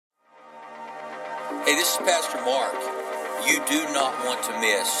Hey, this is Pastor Mark. You do not want to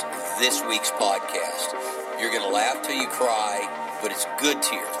miss this week's podcast. You're going to laugh till you cry, but it's good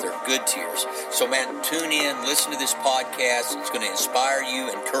tears. They're good tears. So, man, tune in, listen to this podcast. It's going to inspire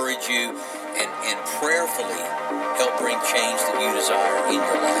you, encourage you, and prayerfully help bring change that you desire in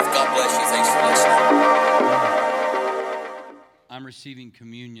your life. God bless you. Thanks for listening. I'm receiving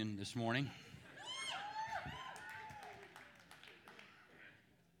communion this morning.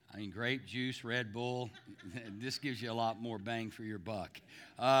 I mean, grape juice, Red Bull, this gives you a lot more bang for your buck.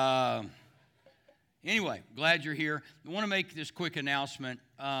 Anyway, glad you're here. I want to make this quick announcement.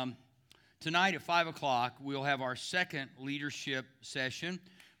 Tonight at 5 o'clock, we'll have our second leadership session.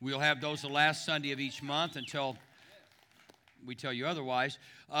 We'll have those the last Sunday of each month until we tell you otherwise.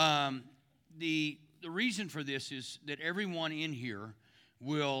 The reason for this is that everyone in here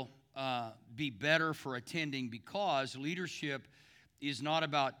will be better for attending because leadership is not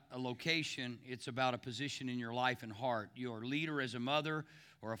about a location, it's about a position in your life and heart. You're a leader as a mother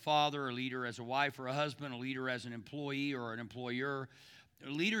or a father, a leader as a wife or a husband, a leader as an employee or an employer.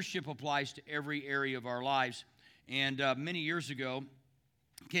 Leadership applies to every area of our lives. And many years ago,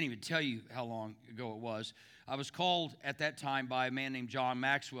 I can't even tell you how long ago it was, I was called at that time by a man named John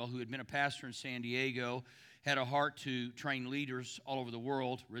Maxwell, who had been a pastor in San Diego, had a heart to train leaders all over the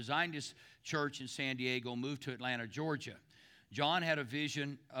world, resigned his church in San Diego, moved to Atlanta, Georgia. John had a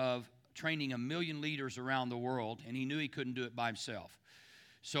vision of training 1 million leaders around the world, and he knew he couldn't do it by himself.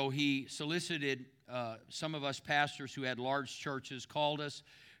 So he solicited some of us pastors who had large churches, called us,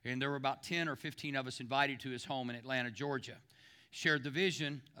 and there were about 10 or 15 of us invited to his home in Atlanta, Georgia. Shared the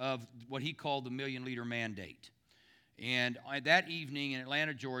vision of what he called the Million Leader Mandate. And that evening in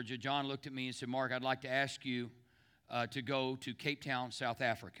Atlanta, Georgia, John looked at me and said, Mark, I'd like to ask you to go to Cape Town, South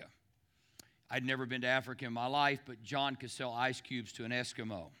Africa. I'd never been to Africa in my life, but John could sell ice cubes to an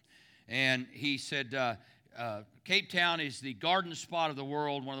Eskimo. And he said, Cape Town is the garden spot of the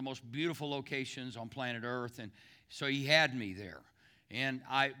world, one of the most beautiful locations on planet Earth. And so he had me there.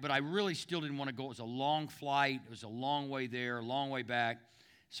 But I really still didn't want to go. It was a long flight. It was a long way there, a long way back.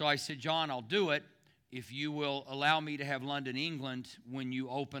 So I said, John, I'll do it if you will allow me to have London, England when you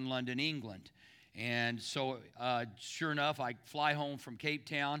open London, England. And so sure enough, I fly home from Cape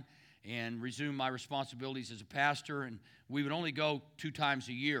Town and resume my responsibilities as a pastor. And we would only go 2 times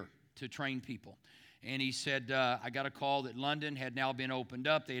a year to train people. And he said, I got a call that London had now been opened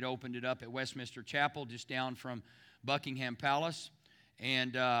up. They had opened it up at Westminster Chapel, just down from Buckingham Palace.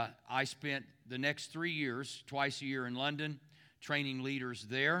 And I spent the next 3 years, twice a year in London, training leaders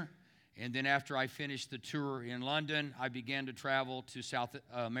there. And then after I finished the tour in London, I began to travel to South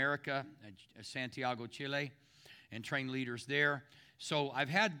America, Santiago, Chile, and train leaders there. So I've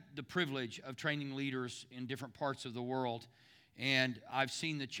had the privilege of training leaders in different parts of the world, and I've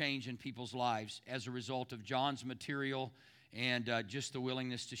seen the change in people's lives as a result of John's material and just the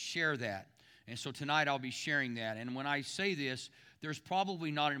willingness to share that. And so tonight I'll be sharing that. And when I say this, there's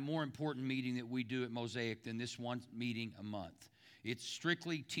probably not a more important meeting that we do at Mosaic than this one meeting a month. It's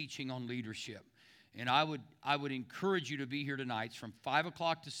strictly teaching on leadership. And I would encourage you to be here tonight. It's from 5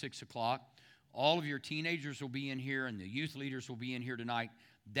 o'clock to 6 o'clock. All of your teenagers will be in here, and the youth leaders will be in here tonight.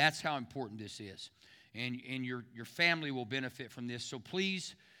 That's how important this is. And your family will benefit from this. So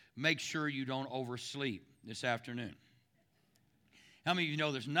please make sure you don't oversleep this afternoon. How many of you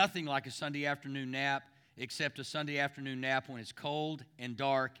know there's nothing like a Sunday afternoon nap except a Sunday afternoon nap when it's cold and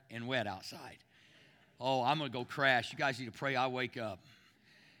dark and wet outside? Oh, I'm going to go crash. You guys need to pray I wake up.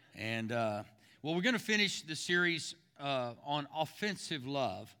 And, well, we're going to finish the series on offensive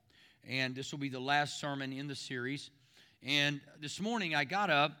love. And this will be the last sermon in the series. And this morning I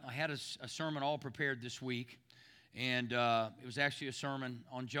got up. I had a sermon all prepared this week. And it was actually a sermon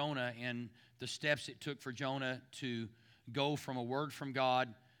on Jonah and the steps it took for Jonah to go from a word from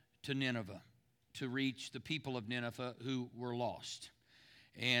God to Nineveh, to reach the people of Nineveh who were lost.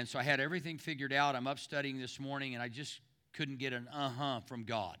 And so I had everything figured out. I'm up studying this morning, and I just couldn't get an from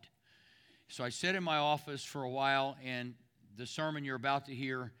God. So I sat in my office for a while, and the sermon you're about to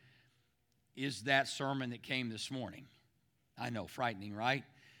hear is that sermon that came this morning. I know, frightening, right?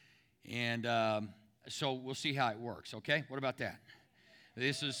 And so we'll see how it works, okay? What about that?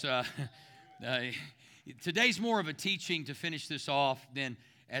 This is, today's more of a teaching to finish this off than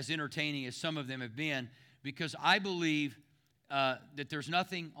as entertaining as some of them have been, because I believe that there's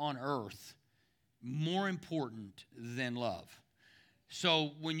nothing on earth more important than love.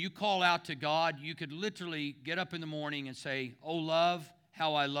 So when you call out to God, you could literally get up in the morning and say, oh, love,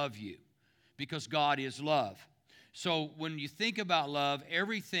 how I love you. Because God is love. So when you think about love,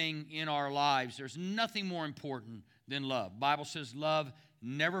 everything in our lives, there's nothing more important than love. The Bible says love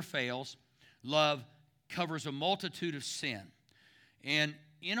never fails. love covers a multitude of sin. And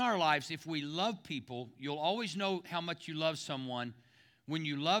in our lives, if we love people, you'll always know how much you love someone when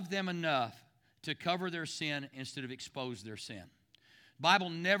you love them enough to cover their sin instead of expose their sin. The Bible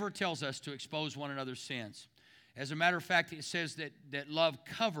never tells us to expose one another's sins. As a matter of fact, it says that love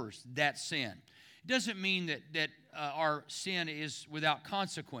covers that sin. It doesn't mean that our sin is without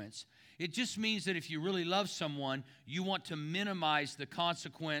consequence. It just means that if you really love someone, you want to minimize the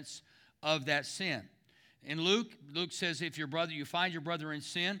consequence of that sin. In Luke says if you find your brother in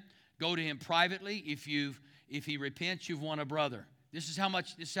sin, go to him privately. If he repents, you've won a brother. This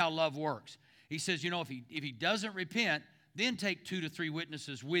is how love works. He says, if he doesn't repent, then take 2 to 3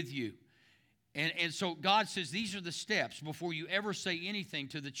 witnesses with you. And so God says these are the steps before you ever say anything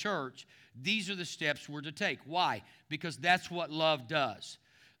to the church. These are the steps we're to take. Why? Because that's what love does.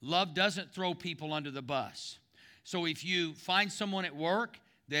 Love doesn't throw people under the bus. So if you find someone at work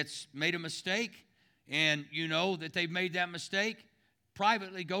that's made a mistake and you know that they've made that mistake,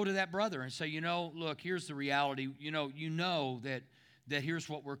 privately go to that brother and say, look, here's the reality. You know that here's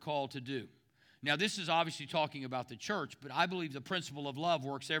what we're called to do. Now, this is obviously talking about the church, but I believe the principle of love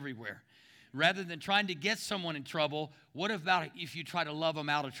works everywhere. Rather than trying to get someone in trouble, what about if you try to love them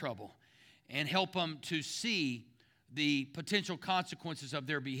out of trouble and help them to see the potential consequences of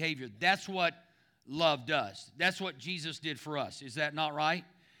their behavior? That's what love does. That's what Jesus did for us. Is that not right?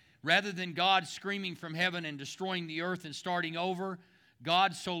 Rather than God screaming from heaven and destroying the earth and starting over,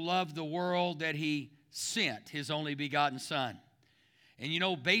 God so loved the world that he sent his only begotten Son.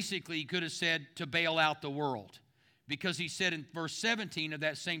 And basically he could have said to bail out the world. Because he said in verse 17 of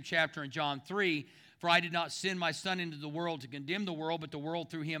that same chapter in John 3, "For I did not send my Son into the world to condemn the world, but the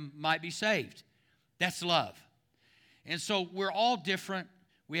world through him might be saved." That's love. And so we're all different.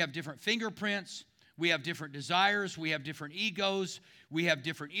 We have different fingerprints. We have different desires. We have different egos. We have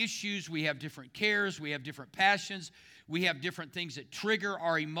different issues. We have different cares. We have different passions. We have different things that trigger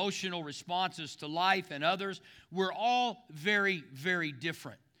our emotional responses to life and others. We're all very, very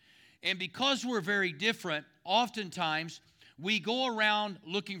different. And because we're very different, oftentimes we go around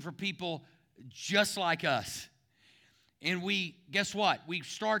looking for people just like us. And guess what? We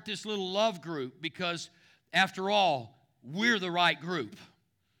start this little love group because, after all, we're the right group.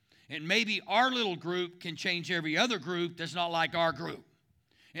 And maybe our little group can change every other group that's not like our group.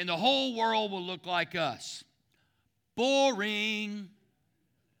 And the whole world will look like us. Boring.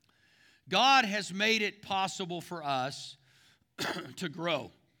 God has made it possible for us to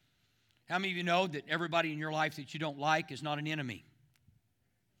grow. How many of you know that everybody in your life that you don't like is not an enemy?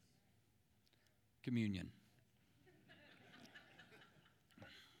 Communion.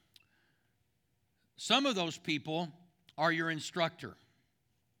 Some of those people are your instructor.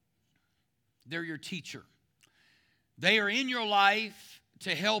 They're your teacher. They are in your life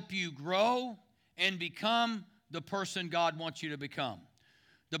to help you grow and become the person God wants you to become.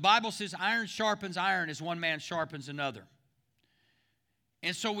 The Bible says iron sharpens iron as one man sharpens another.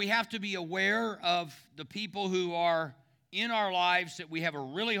 And so we have to be aware of the people who are in our lives that we have a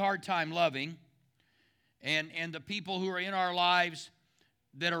really hard time loving, and the people who are in our lives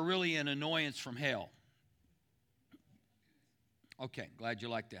that are really an annoyance from hell. Okay, glad you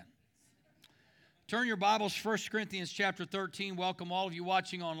like that. Turn your Bibles, 1 Corinthians chapter 13. Welcome all of you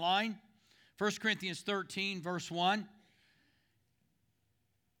watching online. 1 Corinthians 13, verse 1.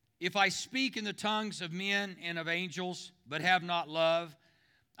 "If I speak in the tongues of men and of angels, but have not love,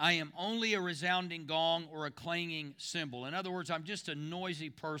 I am only a resounding gong or a clanging cymbal." In other words, I'm just a noisy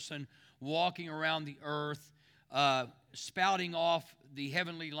person walking around the earth, spouting off the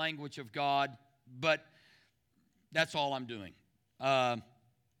heavenly language of God, but that's all I'm doing. I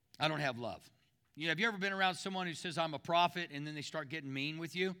don't have love. Have you ever been around someone who says, "I'm a prophet," and then they start getting mean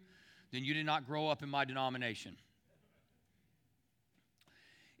with you? Then you did not grow up in my denomination.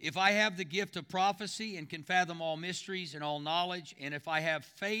 "If I have the gift of prophecy and can fathom all mysteries and all knowledge, and if I have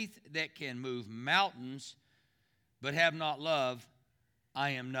faith that can move mountains, but have not love,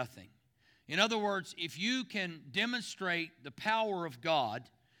 I am nothing." In other words, if you can demonstrate the power of God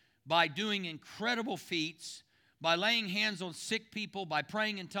by doing incredible feats, by laying hands on sick people, by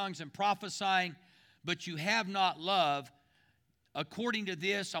praying in tongues and prophesying, but you have not love, according to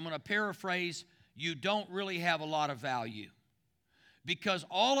this, I'm going to paraphrase, you don't really have a lot of value. Because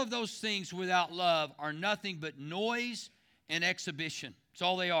all of those things without love are nothing but noise and exhibition. That's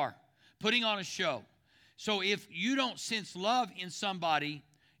all they are. Putting on a show. So if you don't sense love in somebody,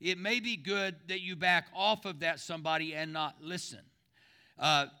 it may be good that you back off of that somebody and not listen.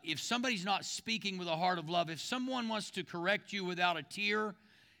 If somebody's not speaking with a heart of love, if someone wants to correct you without a tear,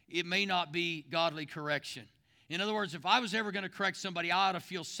 it may not be godly correction. In other words, if I was ever going to correct somebody, I ought to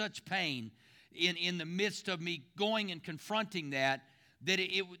feel such pain in the midst of me going and confronting that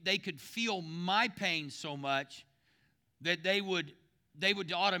they could feel my pain so much that they would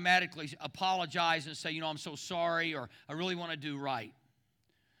automatically apologize and say, I'm so sorry, or I really want to do right.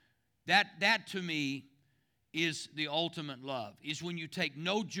 That to me is the ultimate love, is when you take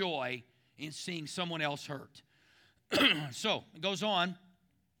no joy in seeing someone else hurt. So it goes on.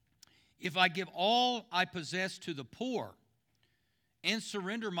 If I give all I possess to the poor and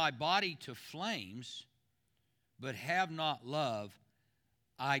surrender my body to flames, but have not love,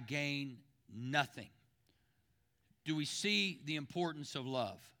 I gain nothing. Do we see the importance of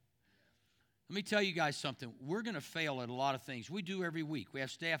love? Let me tell you guys something. We're going to fail at a lot of things. We do every week. We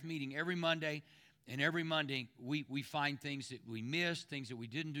have staff meeting every Monday, and every Monday we find things that we missed, things that we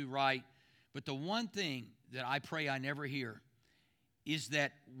didn't do right. But the one thing that I pray I never hear is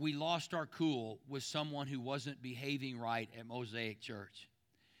that we lost our cool with someone who wasn't behaving right at Mosaic Church.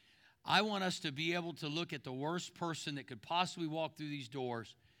 I want us to be able to look at the worst person that could possibly walk through these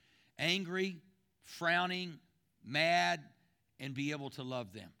doors, angry, frowning, mad, and be able to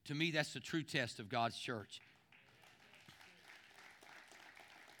love them. To me, that's the true test of God's church.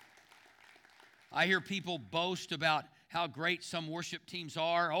 I hear people boast about how great some worship teams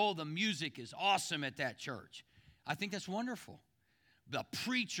are. Oh, the music is awesome at that church. I think that's wonderful. The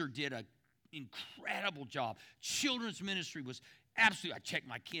preacher did an incredible job. Children's ministry was absolutely, I checked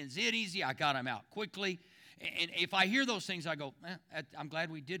my kids in easy. I got them out quickly. And if I hear those things, I go, I'm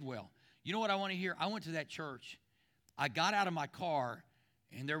glad we did well. You know what I want to hear? I went to that church. I got out of my car,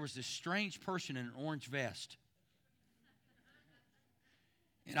 and there was this strange person in an orange vest.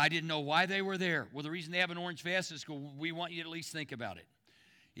 And I didn't know why they were there. Well, the reason they have an orange vest is because we want you to at least think about it.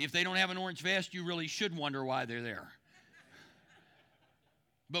 If they don't have an orange vest, you really should wonder why they're there.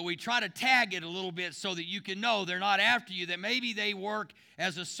 But we try to tag it a little bit so that you can know they're not after you, that maybe they work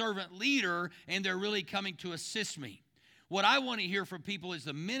as a servant leader and they're really coming to assist me. What I want to hear from people is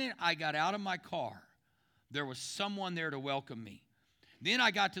the minute I got out of my car, there was someone there to welcome me. Then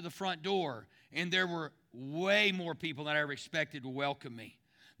I got to the front door, and there were way more people than I ever expected to welcome me.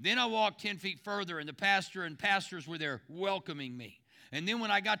 Then I walked 10 feet further, and the pastor and pastors were there welcoming me. And then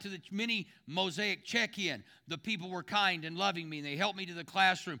when I got to the mini Mosaic check-in, the people were kind and loving me, and they helped me to the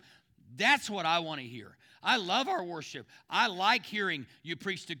classroom. That's what I want to hear. I love our worship. I like hearing you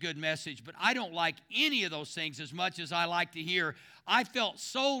preach a good message, but I don't like any of those things as much as I like to hear. I felt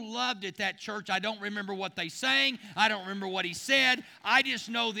so loved at that church. I don't remember what they sang. I don't remember what he said. I just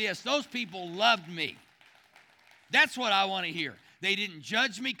know this. Those people loved me. That's what I want to hear. They didn't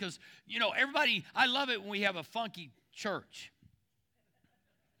judge me because, everybody, I love it when we have a funky church.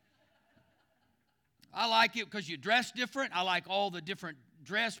 I like it because you dress different. I like all the different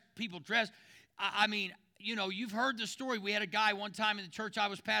people dress. I mean, you've heard the story. We had a guy one time in the church I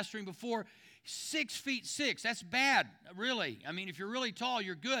was pastoring before, 6'6". That's bad, really. I mean, if you're really tall,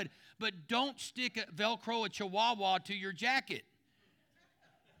 you're good. But don't stick a Velcro, a Chihuahua to your jacket.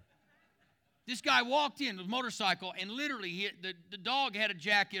 This guy walked in with a motorcycle, and literally the dog had a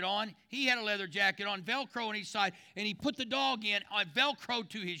jacket on. He had a leather jacket on, Velcro on each side, and he put the dog in on Velcro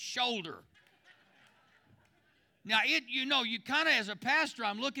to his shoulder. Now, you kind of, as a pastor,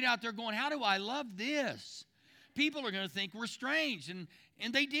 I'm looking out there going, how do I love this? People are going to think we're strange, and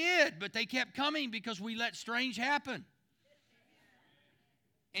they did, but they kept coming because we let strange happen.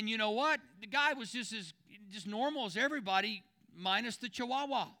 And you know what? The guy was just normal as everybody, minus the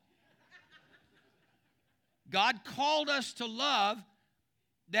Chihuahua. God called us to love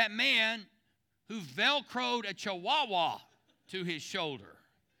that man who Velcroed a Chihuahua to his shoulder.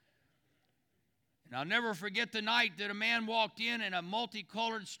 And I'll never forget the night that a man walked in a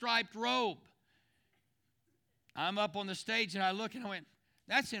multicolored striped robe. I'm up on the stage and I look and I went,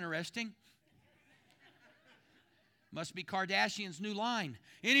 that's interesting. Must be Kardashian's new line.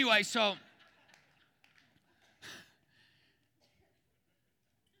 Anyway, so,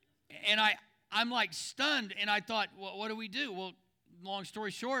 and I'm like stunned, and I thought, well, what do we do? Well, long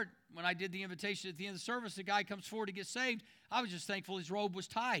story short, when I did the invitation at the end of the service, the guy comes forward to get saved. I was just thankful his robe was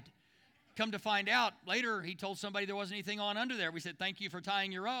tied. Come to find out, later he told somebody there wasn't anything on under there. We said, thank you for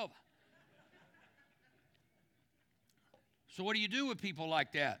tying your robe. So what do you do with people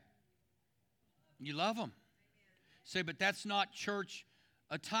like that? You love them. Say, but that's not church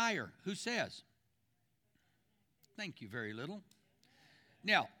attire. Who says? Thank you very little.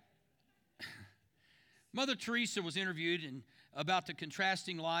 Now, Mother Teresa was interviewed about the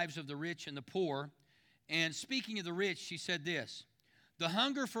contrasting lives of the rich and the poor. And speaking of the rich, she said this: the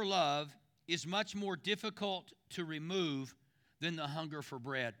hunger for love is much more difficult to remove than the hunger for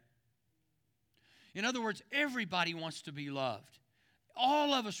bread. In other words, everybody wants to be loved.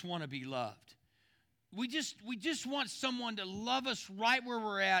 All of us want to be loved. we just want someone to love us right where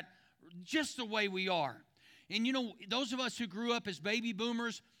we're at, just the way we are. And you know, those of us who grew up as baby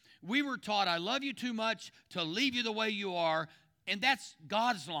boomers, we were taught, I love you too much to leave you the way you are. And that's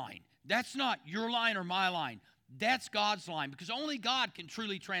God's line. That's not your line or my line. That's God's line, because only God can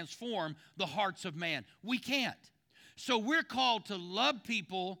truly transform the hearts of man. We can't. So we're called to love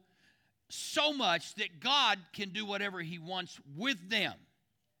people so much that God can do whatever he wants with them.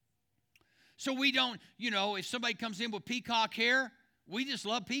 So we don't, you know, if somebody comes in with peacock hair, we just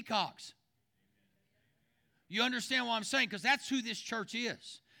love peacocks. You understand what I'm saying? Because that's who this church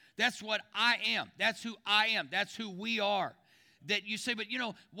is. That's what I am. That's who I am. That's who we are. That you say, but you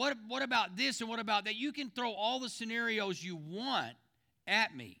know, what about this and what about that? You can throw all the scenarios you want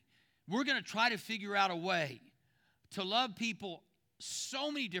at me. We're going to try to figure out a way to love people so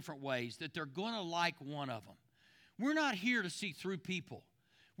many different ways that they're going to like one of them. We're not here to see through people.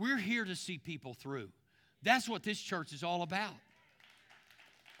 We're here to see people through. That's what this church is all about.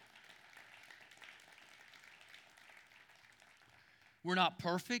 We're not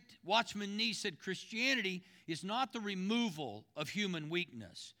perfect. Watchman Nee said Christianity is not the removal of human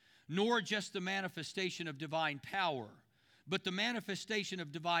weakness, nor just the manifestation of divine power, but the manifestation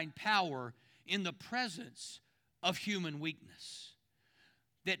of divine power in the presence of human weakness.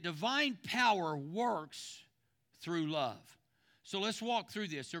 That divine power works through love. So let's walk through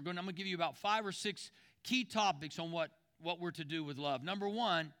this. I'm going to give you about 5 or 6 key topics on what we're to do with love. Number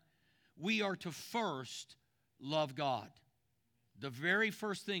 1, we are to first love God. The very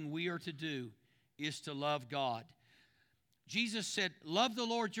first thing we are to do is to love God. Jesus said, love the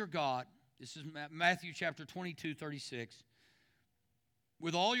Lord your God. This is Matthew chapter 22, 36.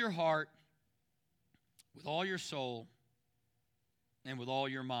 With all your heart, with all your soul, and with all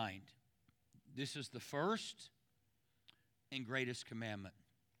your mind. This is the first and greatest commandment.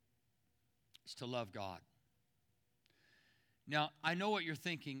 It's to love God. Now, I know what you're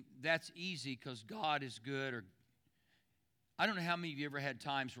thinking. That's easy because God is good. Or I don't know how many of you ever had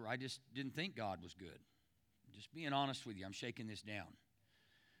times where I just didn't think God was good. Just being honest with you, I'm shaking this down.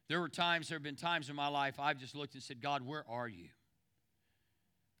 There have been times in my life I've just looked and said, God, where are you?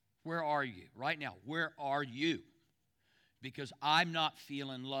 Where are you? Right now, where are you? Because I'm not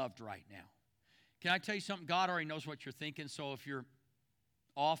feeling loved right now. Can I tell you something? God already knows what you're thinking, so if you're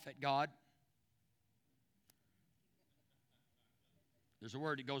off at God, there's a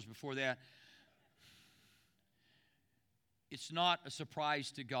word that goes before that. It's not a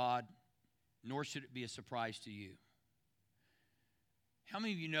surprise to God, nor should it be a surprise to you. How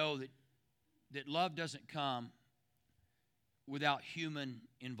many of you know that love doesn't come without human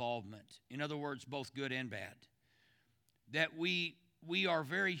involvement? In other words, both good and bad. That we are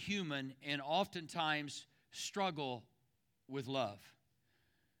very human and oftentimes struggle with love.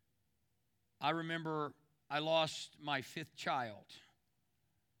 I remember I lost my 5th child.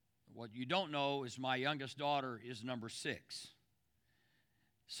 What you don't know is my youngest daughter is number 6.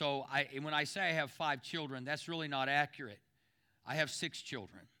 So when I say I have 5 children, that's really not accurate. I have 6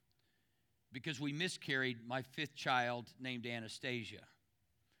 children because we miscarried my 5th child named Anastasia.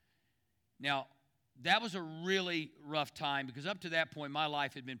 Now, that was a really rough time because up to that point, my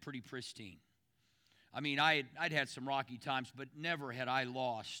life had been pretty pristine. I mean, I'd had some rocky times, but never had I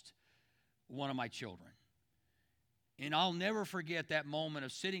lost one of my children. And I'll never forget that moment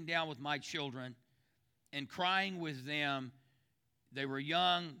of sitting down with my children and crying with them. They were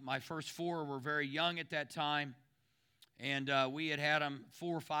young. My first 4 were very young at that time. And we had them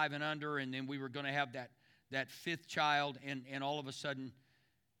 4 or 5 and under, and then we were going to have that 5th child, and all of a sudden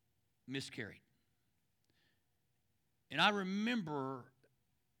miscarried. And I remember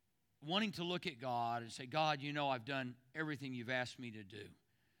wanting to look at God and say, God, you know I've done everything you've asked me to do.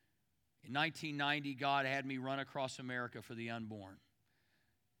 In 1990, God had me run across America for the unborn.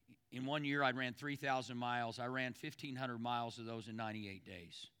 In 1 year, I ran 3,000 miles. I ran 1,500 miles of those in 98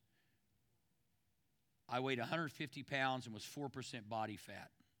 days. I weighed 150 pounds and was 4% body fat.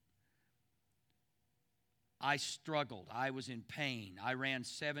 I struggled. I was in pain. I ran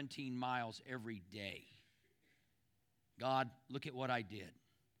 17 miles every day. God, look at what I did.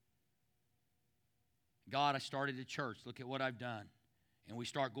 God, I started a church. Look at what I've done. And we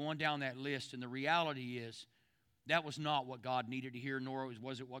start going down that list, and the reality is that was not what God needed to hear, nor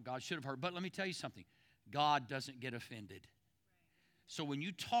was it what God should have heard. But let me tell you something. God doesn't get offended. So when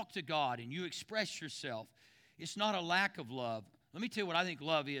you talk to God and you express yourself, it's not a lack of love. Let me tell you what I think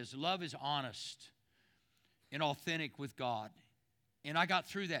love is. Love is honest and authentic with God. And I got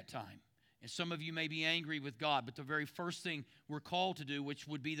through that time. And some of you may be angry with God, but the very first thing we're called to do, which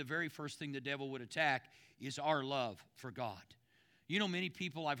would be the very first thing the devil would attack, is our love for God. You know, many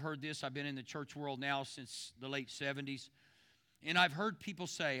people, I've heard this, I've been in the church world now since the late 70s, and I've heard people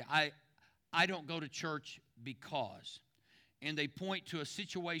say, I don't go to church because. And they point to a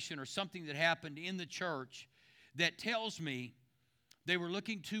situation or something that happened in the church that tells me they were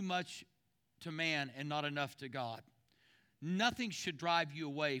looking too much to man and not enough to God. Nothing should drive you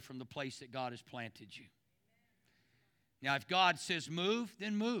away from the place that God has planted you. Now, if God says move,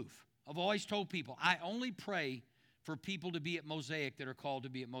 then move. I've always told people, I only pray for people to be at Mosaic that are called to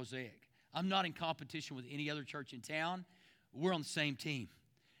be at Mosaic. I'm not in competition with any other church in town. We're on the same team.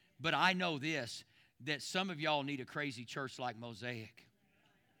 But I know this, that some of y'all need a crazy church like Mosaic.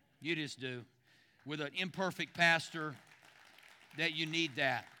 You just do. With an imperfect pastor, that you need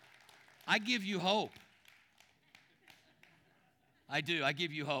that. I give you hope. I do. I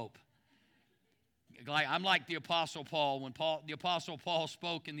give you hope. I'm like the Apostle Paul. When the Apostle Paul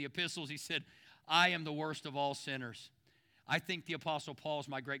spoke in the epistles, he said, I am the worst of all sinners. I think the Apostle Paul is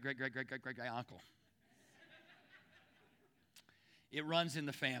my great-great-great-great-great-great-uncle. It runs in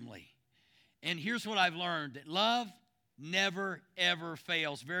the family. And here's what I've learned, that love never, ever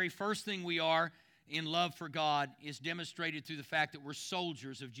fails. Very first thing we are in love for God is demonstrated through the fact that we're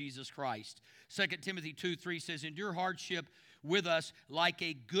soldiers of Jesus Christ. 2 Timothy 2:3 says, endure hardship with us like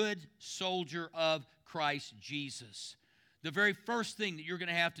a good soldier of Christ Jesus. The very first thing that you're going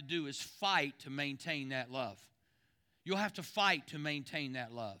to have to do is fight to maintain that love. You'll have to fight to maintain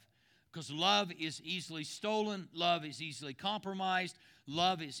that love. Because love is easily stolen. Love is easily compromised.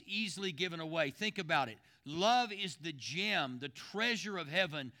 Love is easily given away. Think about it. Love is the gem, the treasure of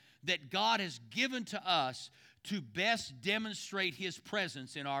heaven that God has given to us to best demonstrate His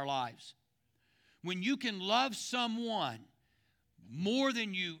presence in our lives. When you can love someone more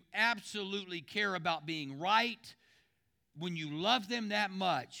than you absolutely care about being right, when you love them that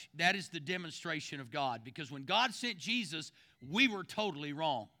much, that is the demonstration of God. Because when God sent Jesus, we were totally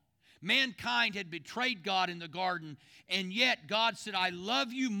wrong. Mankind had betrayed God in the garden, and yet God said, I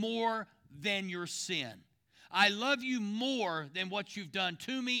love you more than your sin. I love you more than what you've done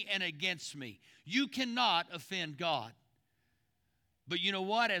to me and against me. You cannot offend God. But you know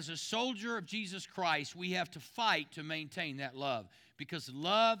what? As a soldier of Jesus Christ, we have to fight to maintain that love. Because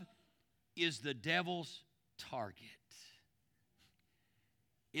love is the devil's target.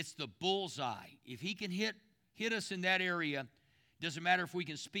 It's the bullseye. If he can hit us in that area, doesn't matter if we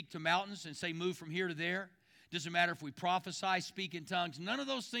can speak to mountains and say move from here to there. Doesn't matter if we prophesy, speak in tongues. None of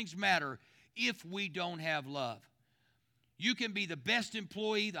those things matter if we don't have love. You can be the best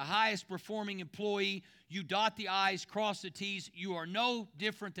employee, the highest performing employee. You dot the I's, cross the T's. You are no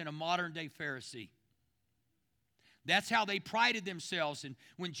different than a modern day Pharisee. That's how they prided themselves. And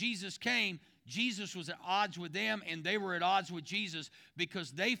when Jesus came, Jesus was at odds with them, and they were at odds with Jesus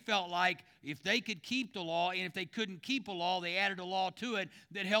because they felt like if they could keep the law, and if they couldn't keep a law, they added a law to it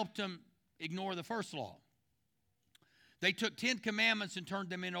that helped them ignore the first law. They took 10 commandments and turned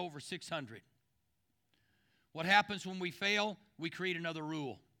them into over 600. What happens when we fail? We create another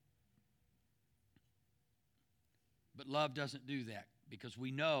rule. But love doesn't do that because we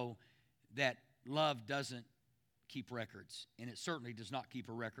know that love doesn't keep records, and it certainly does not keep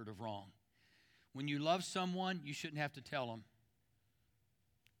a record of wrong. When you love someone, you shouldn't have to tell them.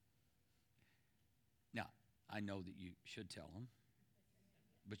 Now, I know that you should tell them,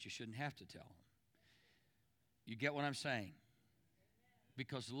 but you shouldn't have to tell them. You get what I'm saying?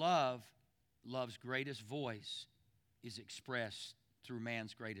 Because love's greatest voice is expressed through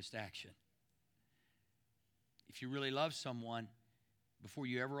man's greatest action. If you really love someone, before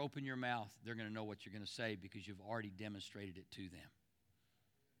you ever open your mouth, they're going to know what you're going to say because you've already demonstrated it to them.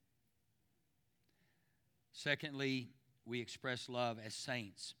 Secondly, we express love as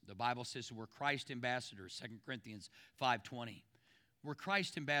saints. The Bible says we're Christ ambassadors, 2 Corinthians 5:20. We're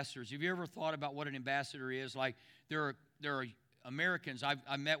Christ ambassadors. Have you ever thought about what an ambassador is? Like there are Americans,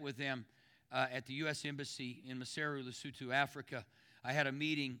 I met with them at the U.S. Embassy in Maseru, Lesotho, Africa. I had a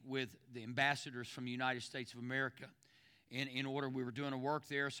meeting with the ambassadors from the United States of America. In order, we were doing a work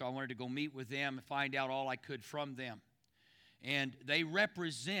there, so I wanted to go meet with them and find out all I could from them. And they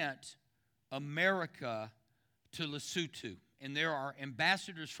represent America to Lesotho. And there are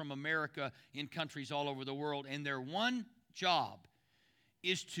ambassadors from America in countries all over the world. And their one job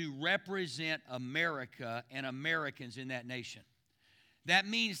is to represent America and Americans in that nation. That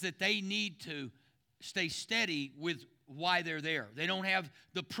means that they need to stay steady with why they're there. They don't have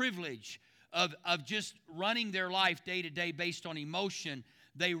the privilege of just running their life day to day based on emotion.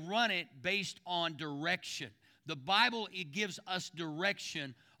 They run it based on direction. The Bible, it gives us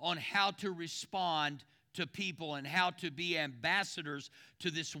direction on how to respond to people and how to be ambassadors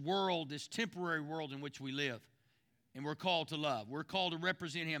to this world, this temporary world in which we live. And we're called to love. We're called to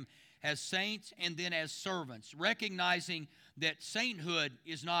represent him as saints and then as servants, recognizing that sainthood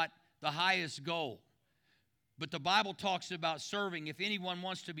is not the highest goal. But the Bible talks about serving. If anyone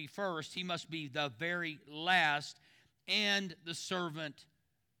wants to be first, he must be the very last and the servant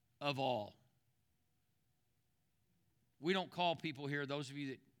of all. We don't call people here, those of you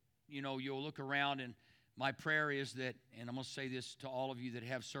that, you'll look around, and my prayer is that, and I'm going to say this to all of you that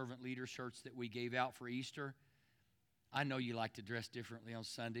have servant leader shirts that we gave out for Easter. I know you like to dress differently on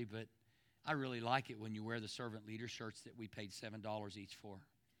Sunday, but I really like it when you wear the servant leader shirts that we paid $7 each for.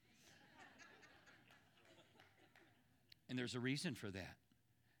 And there's a reason for that.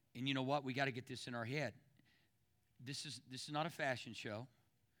 And you know what? We got to get this in our head. This is not a fashion show.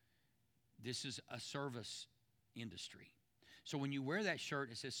 This is a service industry. So when you wear that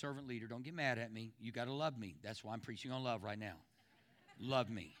shirt, it says servant leader. Don't get mad at me. You got to love me. That's why I'm preaching on love right now. Love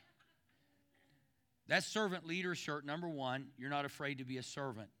me. That servant leader shirt, number one, you're not afraid to be a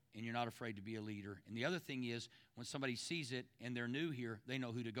servant, and you're not afraid to be a leader. And the other thing is, when somebody sees it and they're new here, they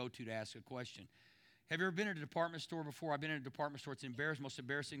know who to go to ask a question. Have you ever been at a department store before? I've been in a department store. It's the most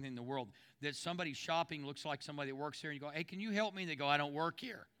embarrassing thing in the world. That somebody shopping looks like somebody that works here, and you go, hey, can you help me? And they go, I don't work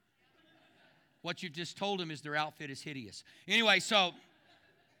here. What you've just told them is their outfit is hideous. Anyway, so...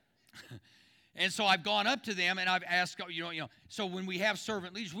 And so I've gone up to them and I've asked, so when we have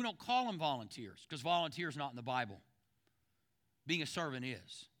servant leaders, we don't call them volunteers because volunteer is not in the Bible. Being a servant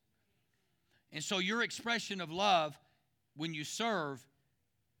is. And so your expression of love when you serve,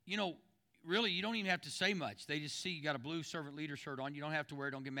 really you don't even have to say much. They just see you got a blue servant leader shirt on. You don't have to wear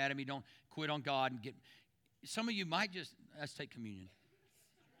it. Don't get mad at me. Don't quit on God. And some of you might let's take communion.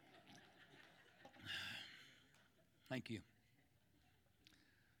 Thank you.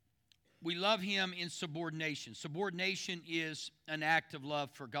 We love him in subordination. Subordination is an act of love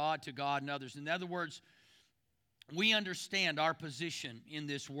for God, to God, and others. In other words, we understand our position in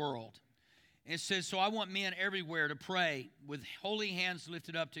this world. It says, so I want men everywhere to pray with holy hands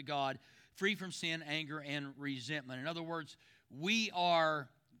lifted up to God, free from sin, anger, and resentment. In other words, we are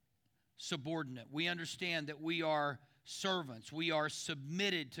subordinate. We understand that we are servants. We are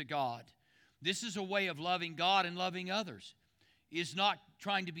submitted to God. This is a way of loving God and loving others. Is not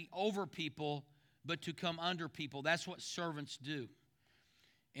trying to be over people, but to come under people. That's what servants do.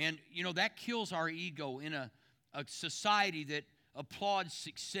 And, that kills our ego in a society that applauds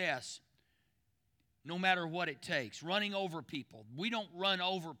success no matter what it takes. Running over people. We don't run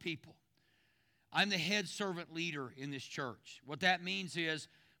over people. I'm the head servant leader in this church. What that means is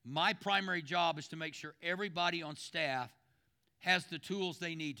my primary job is to make sure everybody on staff has the tools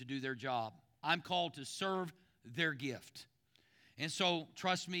they need to do their job. I'm called to serve their gift. And so,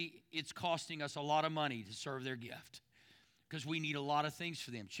 trust me, it's costing us a lot of money to serve their gift because we need a lot of things for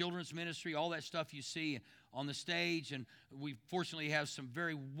them. Children's ministry, all that stuff you see on the stage. And we fortunately have some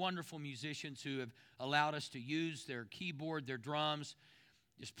very wonderful musicians who have allowed us to use their keyboard, their drums.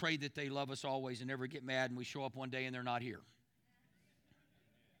 Just pray that they love us always and never get mad and we show up one day and they're not here.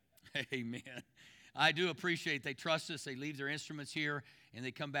 Amen. I do appreciate they trust us. They leave their instruments here and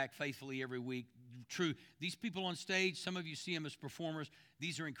they come back faithfully every week. True. These people on stage, some of you see them as performers.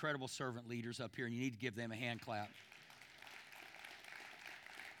 These are incredible servant leaders up here, and you need to give them a hand clap.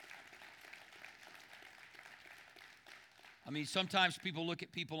 I mean, sometimes people look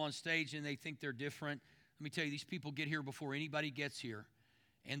at people on stage and they think they're different. Let me tell you, these people get here before anybody gets here,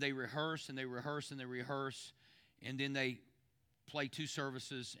 and they rehearse and they rehearse and they rehearse, and then they play 2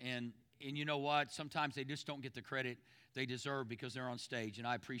 services, and you know what? Sometimes they just don't get the credit they deserve because they're on stage, and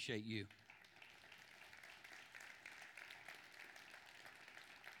I appreciate you.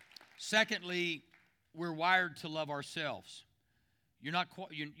 Secondly, we're wired to love ourselves. You're not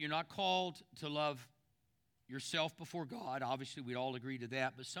called to love yourself before God. Obviously, we'd all agree to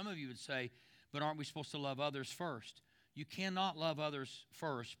that. But some of you would say, but aren't we supposed to love others first? You cannot love others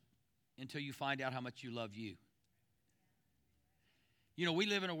first until you find out how much you love you. We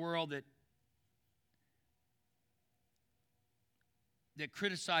live in a world that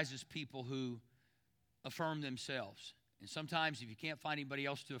criticizes people who affirm themselves. And sometimes if you can't find anybody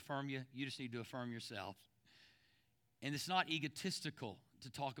else to affirm you, you just need to affirm yourself. And it's not egotistical to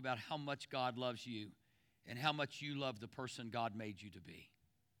talk about how much God loves you and how much you love the person God made you to be.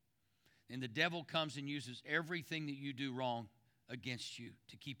 And the devil comes and uses everything that you do wrong against you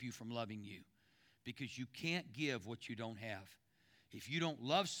to keep you from loving you, because you can't give what you don't have. If you don't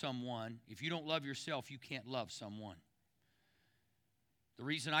love someone, if you don't love yourself, you can't love someone. The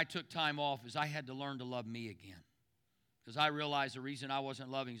reason I took time off is I had to learn to love me again. Because I realized the reason I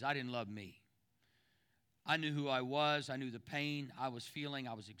wasn't loving is I didn't love me. I knew who I was. I knew the pain I was feeling.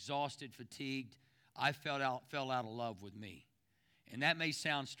 I was exhausted, fatigued. I fell out of love with me. And that may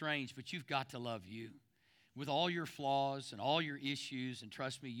sound strange, but you've got to love you. With all your flaws and all your issues, and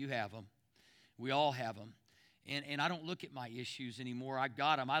trust me, you have them. We all have them. And I don't look at my issues anymore. I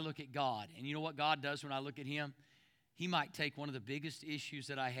got them. I look at God. And you know what God does when I look at Him? He might take one of the biggest issues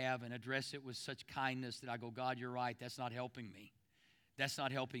that I have and address it with such kindness that I go, God, you're right. That's not helping me. That's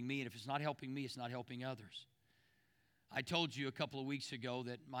not helping me. And if it's not helping me, it's not helping others. I told you a couple of weeks ago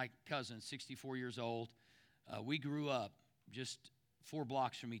that my cousin, 64 years old, we grew up just 4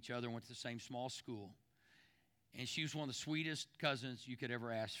 blocks from each other, went to the same small school. And she was one of the sweetest cousins you could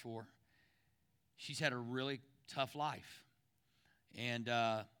ever ask for. She's had a really tough life. And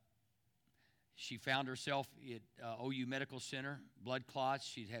she found herself at OU Medical Center, blood clots.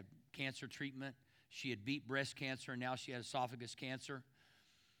 She'd had cancer treatment. She had beat breast cancer, and now she had esophagus cancer.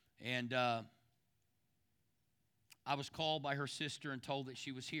 And I was called by her sister and told that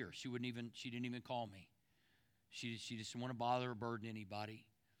she was here. She didn't even call me. She just didn't want to bother or burden anybody.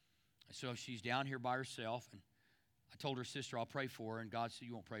 So she's down here by herself, and I told her sister, I'll pray for her, and God said,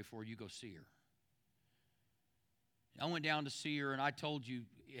 you won't pray for her, you go see her. I went down to see her, and I told you,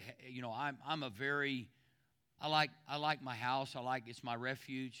 I like my house. It's my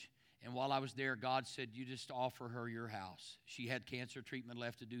refuge. And while I was there, God said, you just offer her your house. She had cancer treatment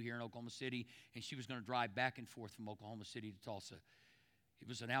left to do here in Oklahoma City, and she was going to drive back and forth from Oklahoma City to Tulsa. It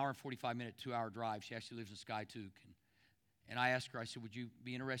was an hour and 45-minute, 2-hour drive. She actually lives in Skiatook. And I asked her, I said, would you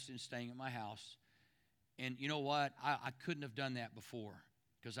be interested in staying at my house? And you know what? I couldn't have done that before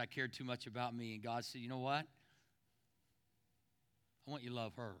because I cared too much about me. And God said, you know what? I want you to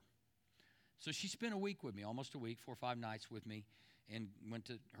love her. So she spent a week with me, almost a week, 4 or 5 nights with me, and went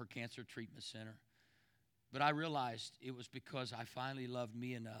to her cancer treatment center. But I realized it was because I finally loved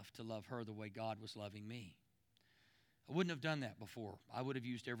me enough to love her the way God was loving me. I wouldn't have done that before. I would have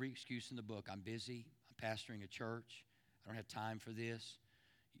used every excuse in the book. I'm busy. I'm pastoring a church. I don't have time for this.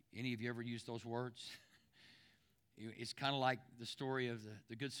 Any of you ever used those words? It's kind of like the story of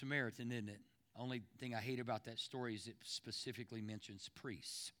the Good Samaritan, isn't it? Only thing I hate about that story is it specifically mentions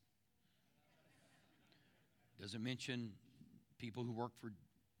priests. Doesn't mention people who work for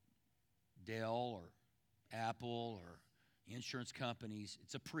Dell or Apple or insurance companies.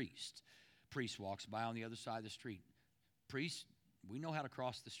 It's a priest. Priest walks by on the other side of the street. Priests, we know how to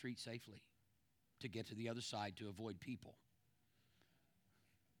cross the street safely to get to the other side to avoid people.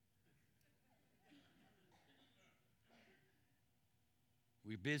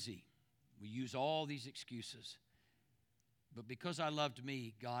 We're busy. We use all these excuses. But because I loved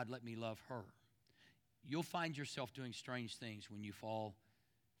me, God let me love her. You'll find yourself doing strange things when you fall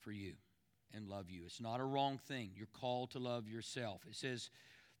for you and love you. It's not a wrong thing. You're called to love yourself. It says,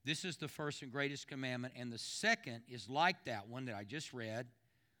 this is the first and greatest commandment, and the second is like that one that I just read.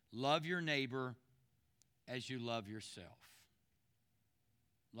 Love your neighbor as you love yourself.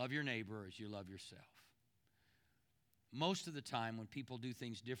 Love your neighbor as you love yourself. Most of the time when people do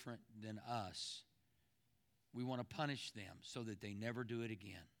things different than us, we want to punish them so that they never do it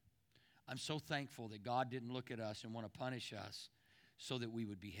again. I'm so thankful that God didn't look at us and want to punish us so that we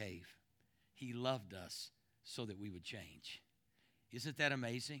would behave. He loved us so that we would change. Isn't that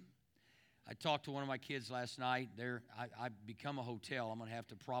amazing? I talked to one of my kids last night. I become a hotel. I'm going to have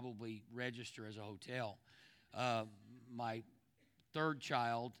to probably register as a hotel. My third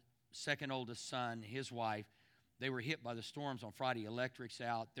child, second oldest son, his wife, they were hit by the storms on Friday. Electric's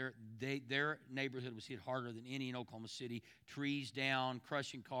out. Their neighborhood was hit harder than any in Oklahoma City. Trees down,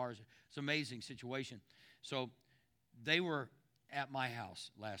 crushing cars. It's an amazing situation. So they were at my house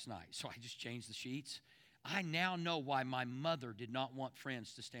last night. So I just changed the sheets. I now know why my mother did not want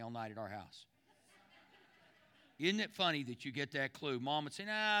friends to stay all night at our house. Isn't it funny that you get that clue? Mom would say,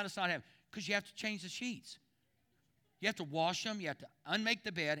 nah, that's not happening. Because you have to change the sheets. You have to wash them, you have to unmake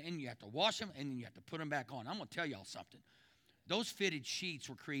the bed, and you have to wash them, and then you have to put them back on. I'm going to tell y'all something. Those fitted sheets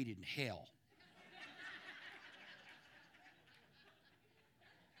were created in hell.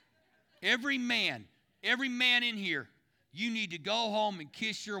 Every man in here, you need to go home and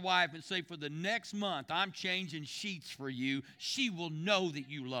kiss your wife and say, for the next month, I'm changing sheets for you. She will know that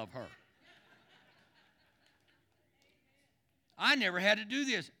you love her. I never had to do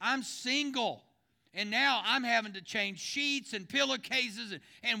this. I'm single. And now I'm having to change sheets and pillowcases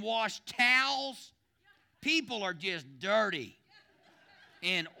and wash towels. People are just dirty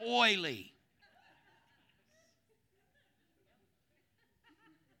and oily.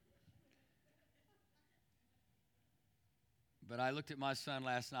 But I looked at my son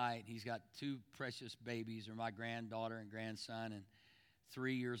last night. He's got 2 precious babies, or my granddaughter and grandson, and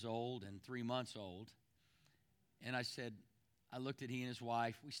 3 years old and 3 months old. And I said, I looked at he and his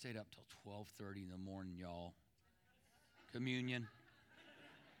wife. We stayed up till 12:30 in the morning, y'all. Communion.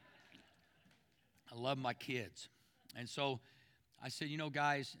 I love my kids. And so I said, you know,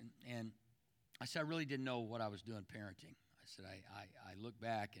 guys, and I said, I really didn't know what I was doing parenting. I said, I look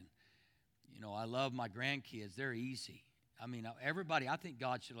back and, you know, I love my grandkids. They're easy. I mean, everybody, I think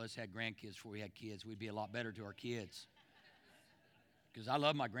God should let us have grandkids before we had kids. We'd be a lot better to our kids. Because I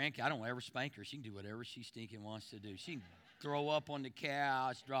love my grandkid. I don't ever spank her. She can do whatever she stinking wants to do. She can throw up on the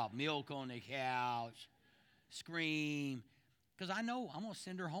couch, drop milk on the couch, scream. Because I know I'm going to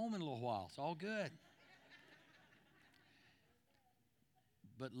send her home in a little while. It's all good.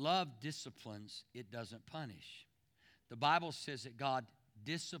 But love disciplines, it doesn't punish. The Bible says that God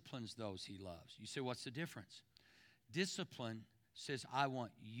disciplines those he loves. You say, what's the difference? Discipline says, I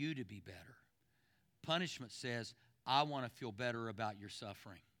want you to be better. Punishment says, I want to feel better about your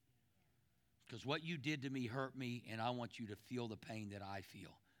suffering. Because what you did to me hurt me, and I want you to feel the pain that I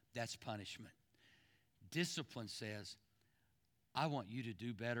feel. That's punishment. Discipline says, I want you to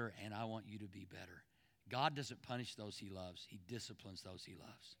do better, and I want you to be better. God doesn't punish those he loves. He disciplines those he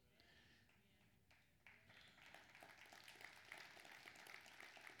loves.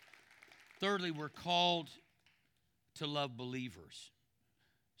 Thirdly, we're called to love believers.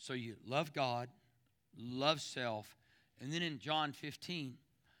 So you love God, love self, and then in John 15,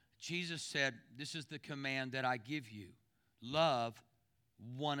 Jesus said, this is the command that I give you. Love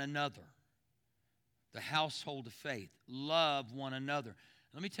one another. The household of faith. Love one another.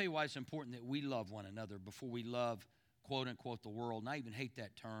 Let me tell you why it's important that we love one another before we love, quote unquote, the world. And I even hate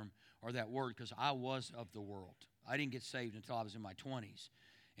that term or that word because I was of the world. I didn't get saved until I was in my 20s.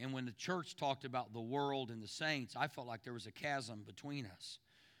 And when the church talked about the world and the saints, I felt like there was a chasm between us.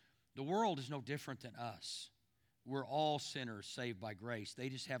 The world is no different than us. We're all sinners saved by grace. They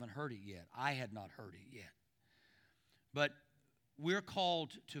just haven't heard it yet. I had not heard it yet. But we're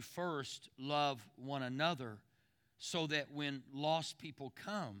called to first love one another so that when lost people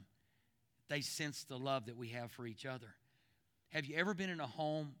come, they sense the love that we have for each other. Have you ever been in a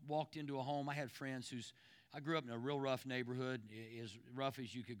home, walked into a home? I had friends I grew up in a real rough neighborhood, as rough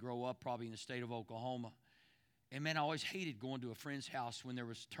as you could grow up probably in the state of Oklahoma. And man, I always hated going to a friend's house when there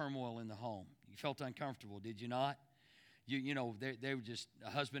was turmoil in the home. You felt uncomfortable, did you not? You know, they were just, a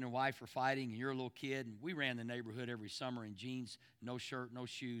husband and wife were fighting, and you're a little kid, and we ran the neighborhood every summer in jeans, no shirt, no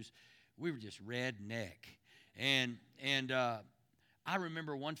shoes. We were just redneck. And I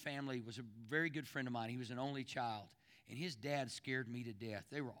remember one family was a very good friend of mine. He was an only child, and his dad scared me to death.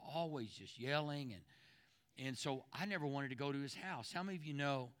 They were always just yelling, and so I never wanted to go to his house. How many of you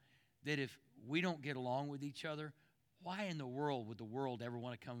know that if we don't get along with each other, why in the world would the world ever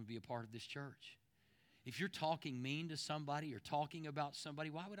want to come and be a part of this church? If you're talking mean to somebody or talking about somebody,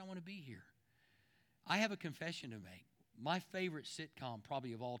 why would I want to be here? I have a confession to make. My favorite sitcom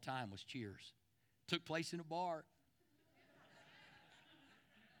probably of all time was Cheers. Took place in a bar.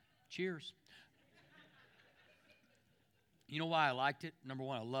 Cheers. You know why I liked it? Number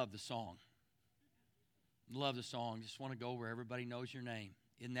one, I love the song. Love the song. Just want to go where everybody knows your name.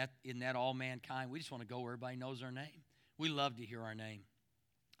 Isn't that all mankind? We just want to go where everybody knows our name. We love to hear our name.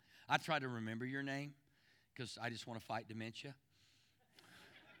 I try to remember your name because I just want to fight dementia.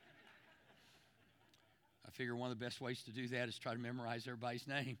 I figure one of the best ways to do that is try to memorize everybody's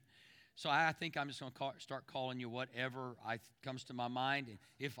name. So I think I'm just going to start calling you whatever comes to my mind. And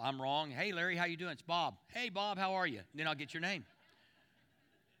if I'm wrong, hey, Larry, how you doing? It's Bob. Hey, Bob, how are you? And then I'll get your name.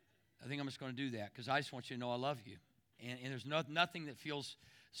 I think I'm just going to do that because I just want you to know I love you. And there's nothing that feels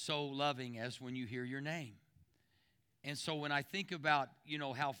so loving as when you hear your name. And so when I think about, you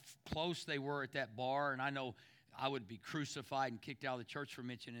know, how close they were at that bar, and I know I would be crucified and kicked out of the church for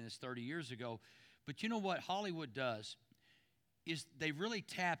mentioning this 30 years ago, but you know what Hollywood does is they really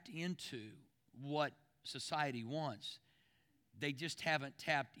tapped into what society wants. They just haven't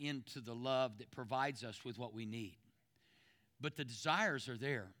tapped into the love that provides us with what we need. But the desires are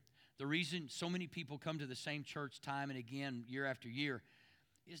there. The reason so many people come to the same church time and again, year after year,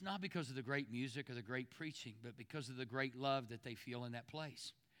 is not because of the great music or the great preaching, but because of the great love that they feel in that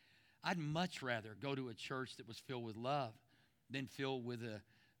place. I'd much rather go to a church that was filled with love than filled with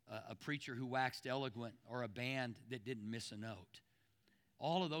a preacher who waxed eloquent or a band that didn't miss a note.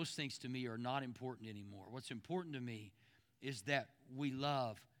 All of those things to me are not important anymore. What's important to me is that we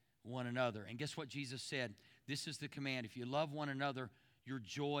love one another. And guess what Jesus said? This is the command. If you love one another, your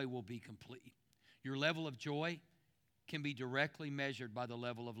joy will be complete. Your level of joy can be directly measured by the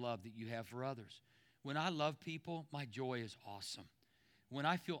level of love that you have for others. When I love people, my joy is awesome. When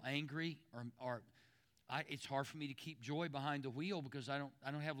I feel angry it's hard for me to keep joy behind the wheel because I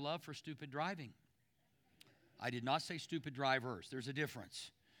don't have love for stupid driving. I did not say stupid drivers. There's a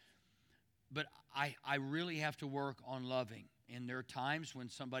difference. But I really have to work on loving. And there are times when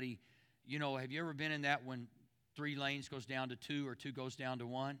somebody, have you ever been in that when 3 lanes goes down to 2 or 2 goes down to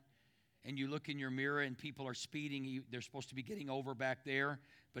 1? And you look in your mirror and people are speeding. They're supposed to be getting over back there,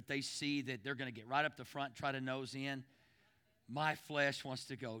 but they see that they're going to get right up the front, try to nose in. My flesh wants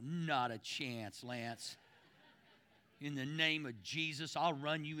to go, not a chance, Lance. In the name of Jesus, I'll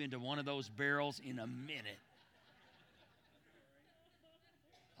run you into one of those barrels in a minute.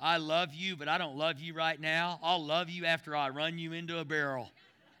 I love you, but I don't love you right now. I'll love you after I run you into a barrel.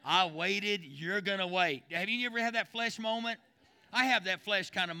 I waited, you're going to wait. Have you ever had that flesh moment? I have that flesh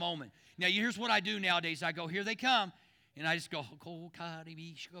kind of moment. Now, here's what I do nowadays. I go, here they come. And I just go,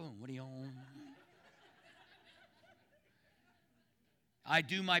 I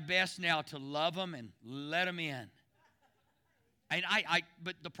do my best now to love them and let them in. And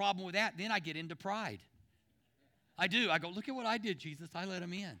but the problem with that, then I get into pride. I do. I go, look at what I did, Jesus. I let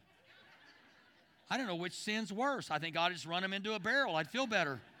them in. I don't know which sin's worse. I think I'd just run them into a barrel. I'd feel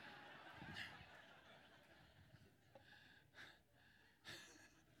better.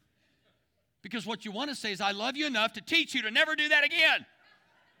 Because what you want to say is, I love you enough to teach you to never do that again.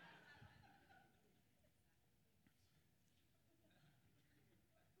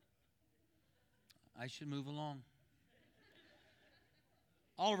 I should move along.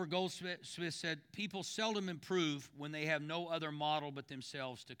 Oliver Goldsmith said, people seldom improve when they have no other model but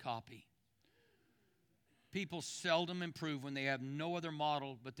themselves to copy. People seldom improve when they have no other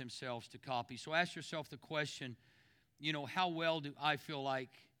model but themselves to copy. So ask yourself the question, how well do I feel like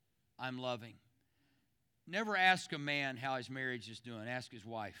I'm loving? Never ask a man how his marriage is doing. Ask his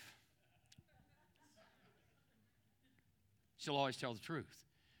wife. She'll always tell the truth.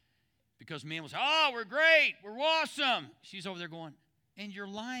 Because men will say, oh, we're great, we're awesome. She's over there going, and you're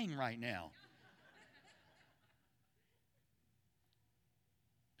lying right now.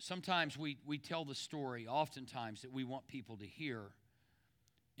 Sometimes we tell the story, oftentimes, that we want people to hear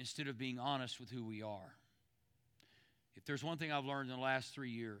instead of being honest with who we are. If there's one thing I've learned in the last 3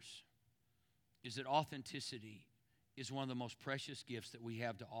 years, is that authenticity is one of the most precious gifts that we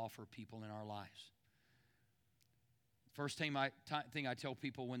have to offer people in our lives. First thing I tell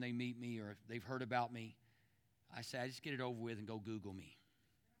people when they meet me or if they've heard about me, I say, I just get it over with and go Google me.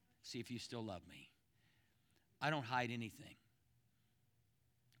 See if you still love me. I don't hide anything.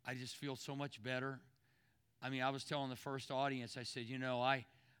 I just feel so much better. I was telling the first audience, I said, I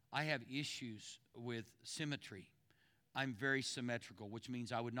have issues with symmetry. I'm very symmetrical, which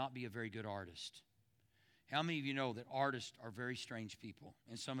means I would not be a very good artist. How many of you know that artists are very strange people?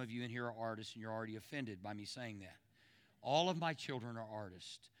 And some of you in here are artists, and you're already offended by me saying that. All of my children are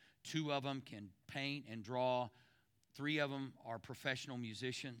artists. 2 of them can paint and draw. 3 of them are professional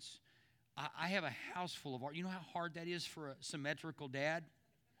musicians. I have a house full of art. You know how hard that is for a symmetrical dad?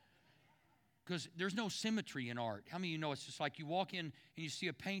 Because there's no symmetry in art. How many of you know it's just like you walk in and you see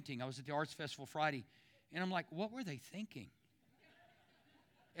a painting? I was at the Arts Festival Friday, and I'm like, what were they thinking?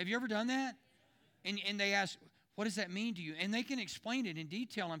 Have you ever done that? And they ask, what does that mean to you? And they can explain it in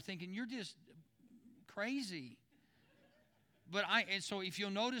detail. I'm thinking, you're just crazy. And so if you'll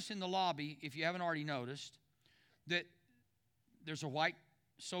notice in the lobby, if you haven't already noticed, that there's a white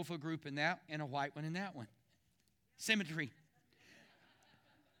sofa group in that and a white one in that one. Symmetry.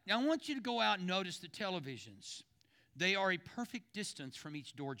 Now I want you to go out and notice the televisions. They are a perfect distance from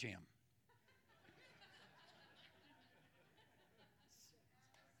each door jamb.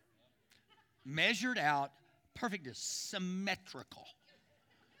 Measured out, perfect, symmetrical.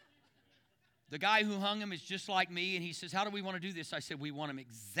 The guy who hung them is just like me, and he says, how do we want to do this? I said, we want them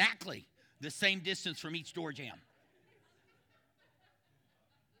exactly the same distance from each door jamb.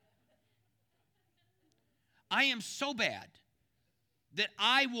 I am so bad that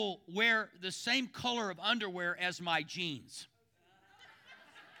I will wear the same color of underwear as my jeans.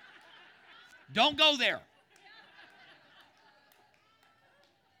 Don't go there.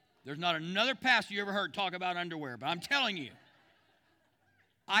 There's not another pastor you ever heard talk about underwear, but I'm telling you,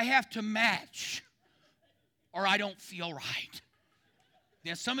 I have to match or I don't feel right.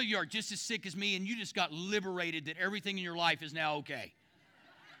 Now, some of you are just as sick as me, and you just got liberated that everything in your life is now okay.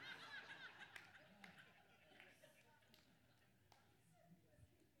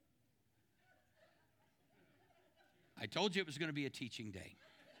 I told you it was going to be a teaching day.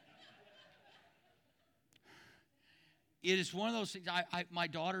 It is one of those things. My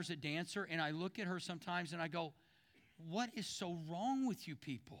daughter's a dancer, and I look at her sometimes, and I go, what is so wrong with you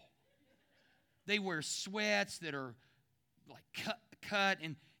people? They wear sweats that are like cut,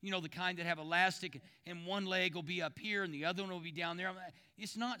 and the kind that have elastic, and one leg will be up here and the other one will be down there.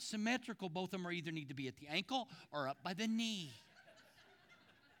 It's not symmetrical. Both of them are either need to be at the ankle or up by the knee.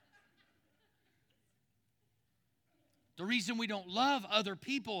 The reason we don't love other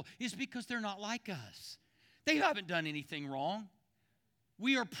people is because they're not like us. They haven't done anything wrong.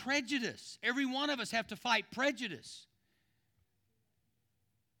 We are prejudiced. Every one of us have to fight prejudice.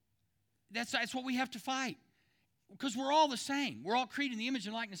 That's what we have to fight. Because we're all the same. We're all created in the image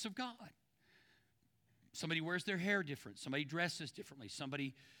and likeness of God. Somebody wears their hair different. Somebody dresses differently.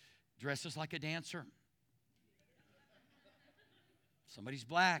 Somebody dresses like a dancer. Somebody's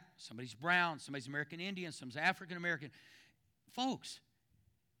black. Somebody's brown. Somebody's American Indian. Somebody's African American. Folks,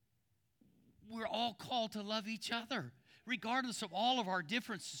 we're all called to love each other. Regardless of all of our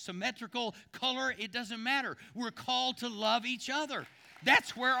differences, symmetrical, color, it doesn't matter. We're called to love each other.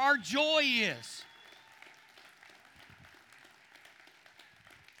 That's where our joy is.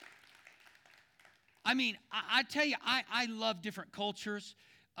 I mean, I tell you, I love different cultures.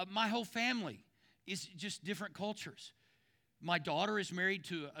 My whole family is just different cultures. My daughter is married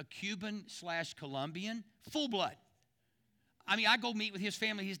to a Cuban/Colombian, full blood. I mean, I go meet with his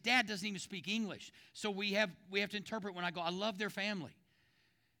family. His dad doesn't even speak English. So we have to interpret when I go. I love their family.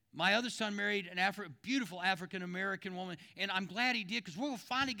 My other son married a beautiful African-American woman, and I'm glad he did because we'll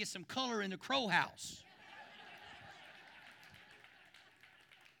finally get some color in the Crow house.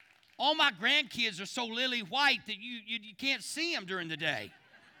 All my grandkids are so lily white that you can't see them during the day.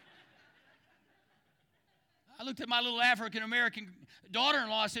 I looked at my little African-American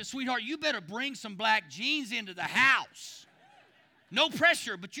daughter-in-law and said, "Sweetheart, you better bring some black jeans into the house. No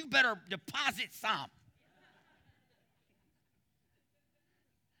pressure, but you better deposit some."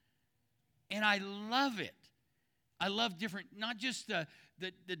 And I love it. I love different, not just the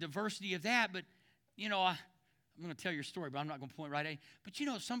diversity of that, but, I'm going to tell your story, but I'm not going to point right at it.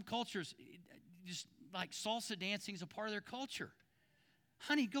 But, some cultures, just like salsa dancing is a part of their culture.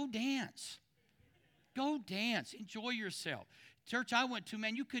 Honey, go dance. Go dance. Enjoy yourself. Church I went to,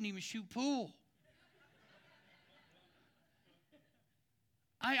 man, you couldn't even shoot pool.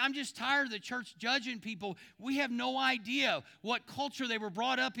 I'm just tired of the church judging people. We have no idea what culture they were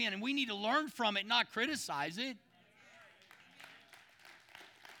brought up in, and we need to learn from it, not criticize it.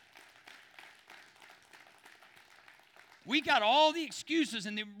 We got all the excuses,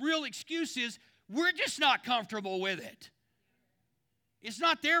 and the real excuse is we're just not comfortable with it. It's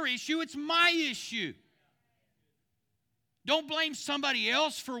not their issue, it's my issue. Don't blame somebody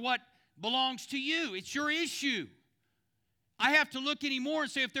else for what belongs to you. It's your issue. I have to look anymore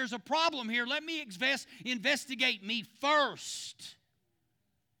and say, if there's a problem here, let me investigate me first.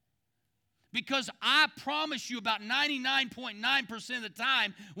 Because I promise you about 99.9% of the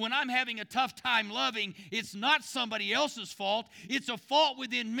time when I'm having a tough time loving, it's not somebody else's fault. It's a fault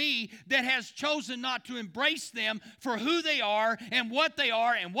within me that has chosen not to embrace them for who they are and what they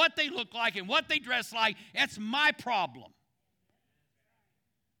look like and what they dress like. That's my problem.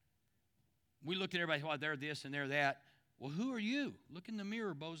 We look at everybody, they're this and they're that. Well, who are you? Look in the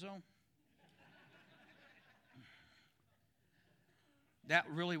mirror, bozo. That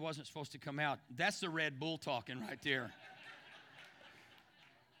really wasn't supposed to come out. That's the Red Bull talking right there.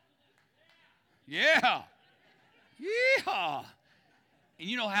 Yeah. Yeah. And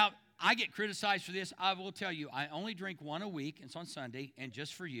you know how I get criticized for this? I will tell you, I only drink one a week. It's on Sunday, and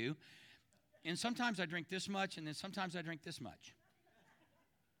just for you. And sometimes I drink this much, and then sometimes I drink this much.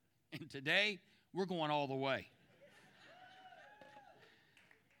 And today, we're going all the way.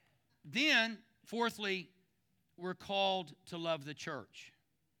 Then, fourthly, we're called to love the church.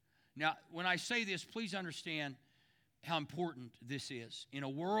 Now, when I say this, please understand how important this is. In a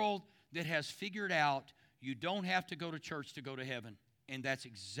world that has figured out you don't have to go to church to go to heaven, and that's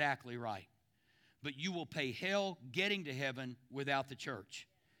exactly right. But you will pay hell getting to heaven without the church.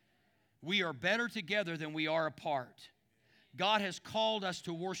 We are better together than we are apart. God has called us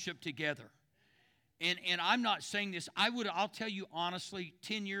to worship together. And I'm not saying this. I'll tell you honestly,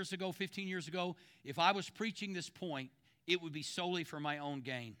 10 years ago, 15 years ago, if I was preaching this point, it would be solely for my own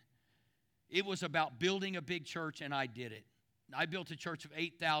gain. It was about building a big church, and I did it. I built a church of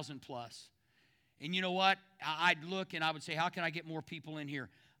 8,000 plus. And you know what? I'd look and I would say, how can I get more people in here?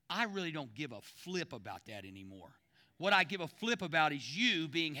 I really don't give a flip about that anymore. What I give a flip about is you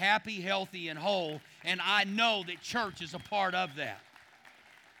being happy, healthy, and whole, and I know that church is a part of that.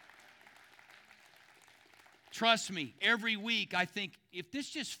 Trust me, every week I think, if this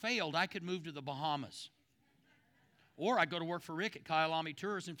just failed, I could move to the Bahamas. Or I'd go to work for Rick at Kyalami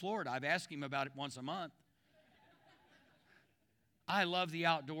Tours in Florida. I've asked him about it once a month. I love the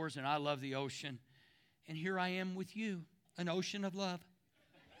outdoors and I love the ocean. And here I am with you, an ocean of love.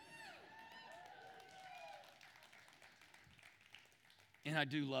 And I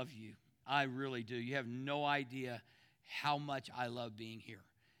do love you. I really do. You have no idea how much I love being here.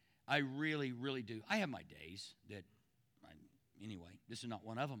 I really, really do. I have my days that, anyway, this is not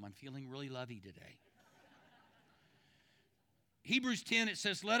one of them. I'm feeling really lovey today. Hebrews 10, it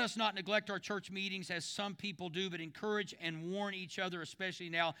says, let us not neglect our church meetings as some people do, but encourage and warn each other, especially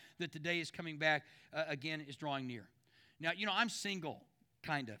now that the day is coming back, again, is drawing near. Now, I'm single,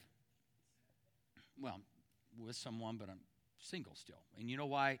 kind of. Well, I'm with someone, but I'm single still. And you know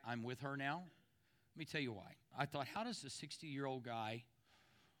why I'm with her now? Let me tell you why. I thought, how does a 60-year-old guy,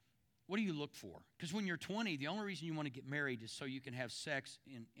 what do you look for? Because when you're 20, the only reason you want to get married is so you can have sex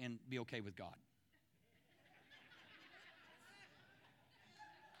and be okay with God.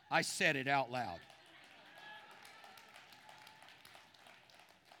 I said it out loud.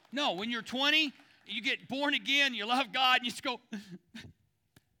 No, when you're 20, you get born again, you love God, and you just go,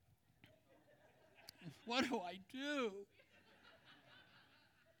 what do I do?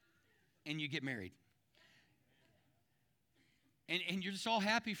 And you get married. And you're just all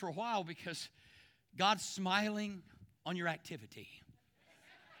happy for a while because God's smiling on your activity.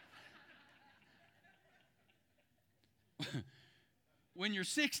 When you're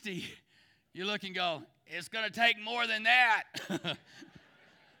 60, you look and go, it's going to take more than that.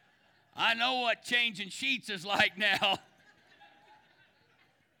 I know what changing sheets is like now.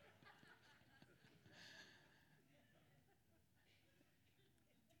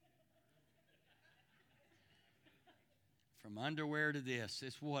 From underwear to this,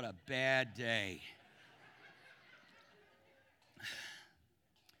 what a bad day.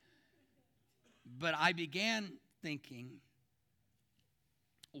 But I began thinking,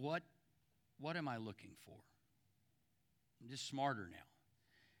 what am I looking for? I'm just smarter now.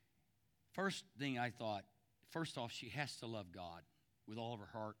 First thing I thought, first off, she has to love God with all of her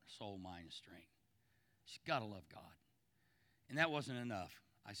heart, soul, mind, and strength. She's got to love God. And that wasn't enough.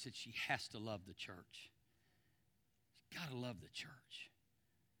 I said she has to love the church. She's got to love the church.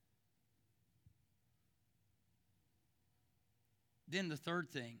 Then the third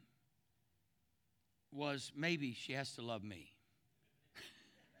thing was maybe she has to love me.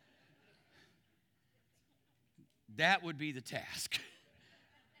 That would be the task.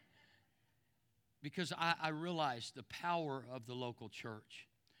 Because I realized the power of the local church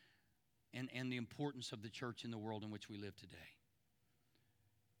and the importance of the church in the world in which we live today.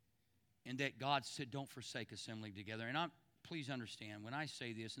 And that God said, don't forsake assembling together. And please understand, when I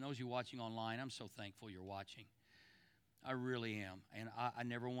say this, and those of you watching online, I'm so thankful you're watching. I really am. And I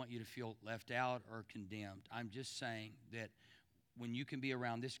never want you to feel left out or condemned. I'm just saying that when you can be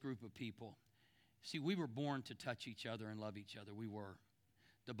around this group of people, see, we were born to touch each other and love each other. We were.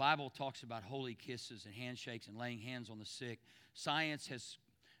 The Bible talks about holy kisses and handshakes and laying hands on the sick. Science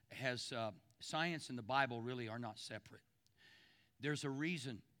science and the Bible really are not separate. There's a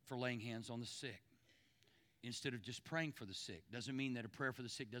reason for laying hands on the sick instead of just praying for the sick. Doesn't mean that a prayer for the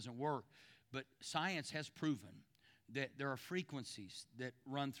sick doesn't work, but science has proven that there are frequencies that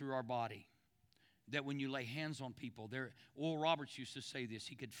run through our body, that when you lay hands on people, Oral Roberts used to say this,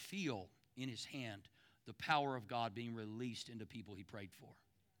 he could feel in his hand the power of God being released into people he prayed for.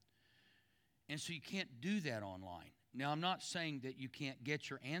 And so you can't do that online. Now, I'm not saying that you can't get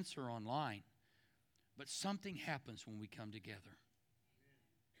your answer online, but something happens when we come together.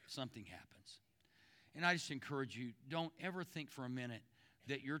 Something happens. And I just encourage you, don't ever think for a minute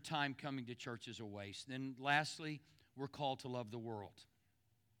that your time coming to church is a waste. Then lastly, we're called to love the world.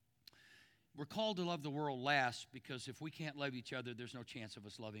 We're called to love the world last because if we can't love each other, there's no chance of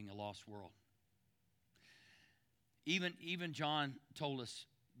us loving a lost world. Even John told us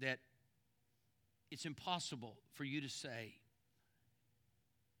that it's impossible for you to say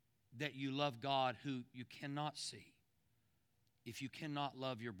that you love God who you cannot see if you cannot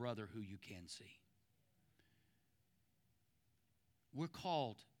love your brother who you can see. We're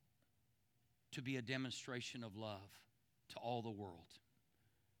called to be a demonstration of love to all the world.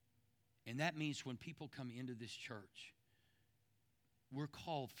 And that means when people come into this church, we're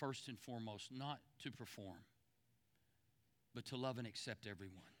called first and foremost not to perform, but to love and accept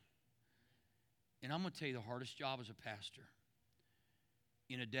everyone. And I'm going to tell you the hardest job as a pastor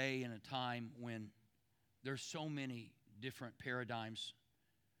in a day and a time when there's so many different paradigms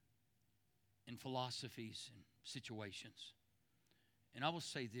and philosophies and situations. And I will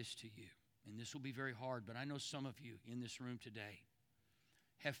say this to you, and this will be very hard, but I know some of you in this room today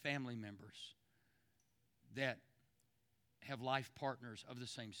have family members that have life partners of the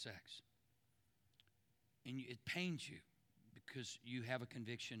same sex. And it pains you because you have a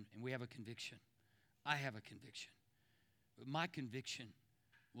conviction, and we have a conviction. I have a conviction. But my conviction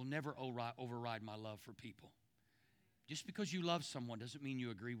will never override my love for people. Just because you love someone doesn't mean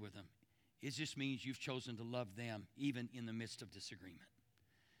you agree with them. It just means you've chosen to love them even in the midst of disagreement.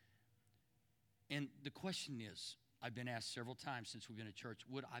 And the question is, I've been asked several times since we've been at church,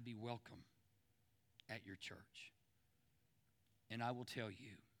 would I be welcome at your church? And I will tell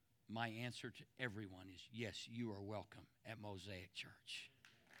you, my answer to everyone is yes, you are welcome at Mosaic Church.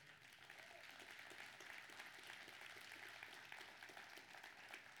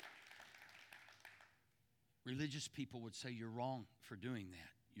 Religious people would say you're wrong for doing that.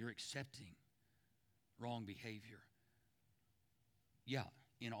 You're accepting wrong behavior. Yeah,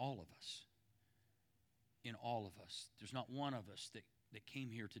 in all of us. In all of us. There's not one of us that came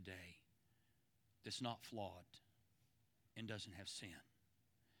here today that's not flawed and doesn't have sin.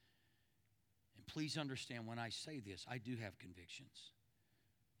 And please understand, when I say this, I do have convictions.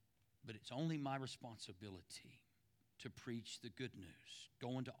 But it's only my responsibility to preach the good news.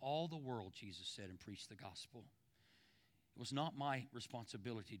 Go into all the world, Jesus said, and preach the gospel. It was not my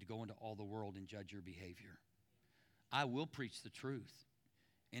responsibility to go into all the world and judge your behavior. I will preach the truth,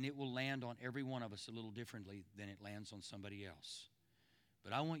 and it will land on every one of us a little differently than it lands on somebody else.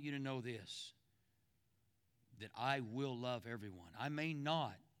 But I want you to know this, that I will love everyone. I may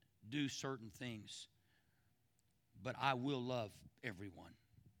not do certain things, but I will love everyone.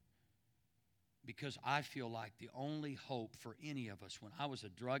 Because I feel like the only hope for any of us, when I was a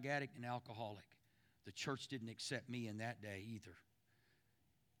drug addict and alcoholic, the church didn't accept me in that day either.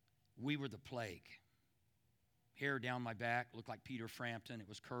 We were the plague. Hair down my back, looked like Peter Frampton. It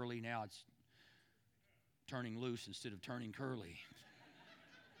was curly. Now it's turning loose instead of turning curly.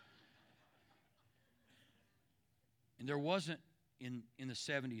 And there wasn't, in the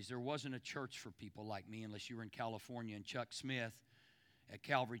 70s, there wasn't a church for people like me unless you were in California. And Chuck Smith at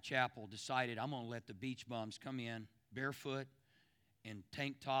Calvary Chapel decided, I'm going to let the beach bums come in barefoot and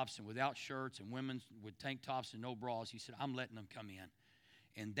tank tops and without shirts, and women with tank tops and no bras. He said, I'm letting them come in.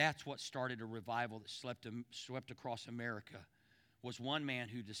 And that's what started a revival that swept across America, was one man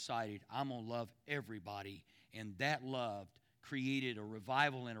who decided, I'm going to love everybody. And that love created a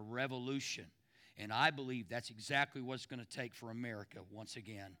revival and a revolution. And I believe that's exactly what it's going to take for America once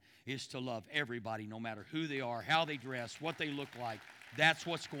again, is to love everybody, no matter who they are, how they dress, what they look like. That's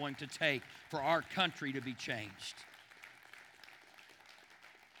what's going to take for our country to be changed.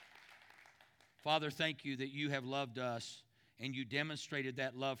 Father, thank you that you have loved us, and you demonstrated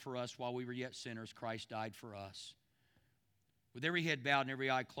that love for us while we were yet sinners. Christ died for us. With every head bowed and every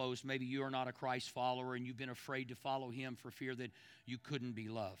eye closed, maybe you are not a Christ follower and you've been afraid to follow him for fear that you couldn't be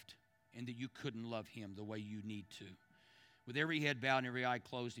loved and that you couldn't love him the way you need to. With every head bowed and every eye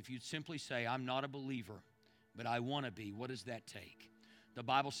closed, if you'd simply say, I'm not a believer, but I want to be, what does that take? The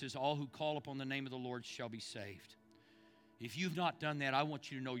Bible says, all who call upon the name of the Lord shall be saved. If you've not done that, I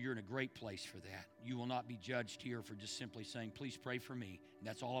want you to know you're in a great place for that. You will not be judged here for just simply saying, please pray for me. And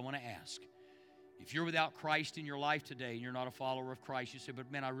that's all I want to ask. If you're without Christ in your life today and you're not a follower of Christ, you say,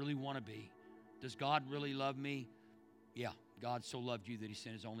 but man, I really want to be. Does God really love me? Yeah, God so loved you that he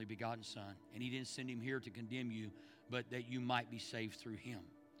sent his only begotten Son. And he didn't send him here to condemn you, but that you might be saved through him.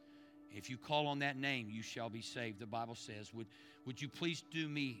 If you call on that name, you shall be saved. The Bible says, would you please do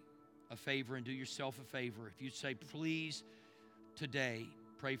me a favor and do yourself a favor? If you'd say, please, today,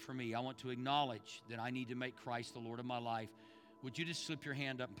 pray for me. I want to acknowledge that I need to make Christ the Lord of my life. Would you just slip your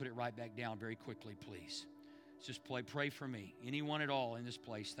hand up and put it right back down very quickly, please? Just pray for me. Anyone at all in this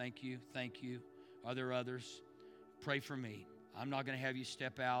place, thank you, thank you. Are there others? Pray for me. I'm not going to have you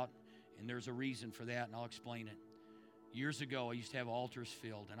step out, and there's a reason for that, and I'll explain it. Years ago, I used to have altars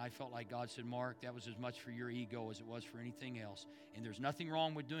filled, and I felt like God said, Mark, that was as much for your ego as it was for anything else. And there's nothing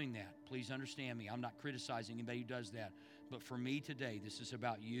wrong with doing that. Please understand me. I'm not criticizing anybody who does that. But for me today, this is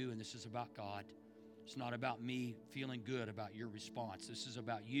about you, and this is about God. It's not about me feeling good about your response. This is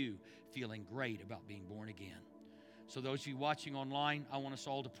about you feeling great about being born again. So those of you watching online, I want us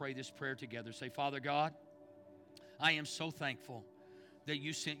all to pray this prayer together. Say, Father God, I am so thankful that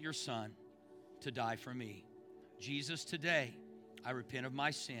you sent your Son to die for me. Jesus, today, I repent of my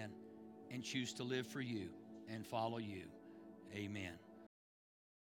sin and choose to live for you and follow you. Amen.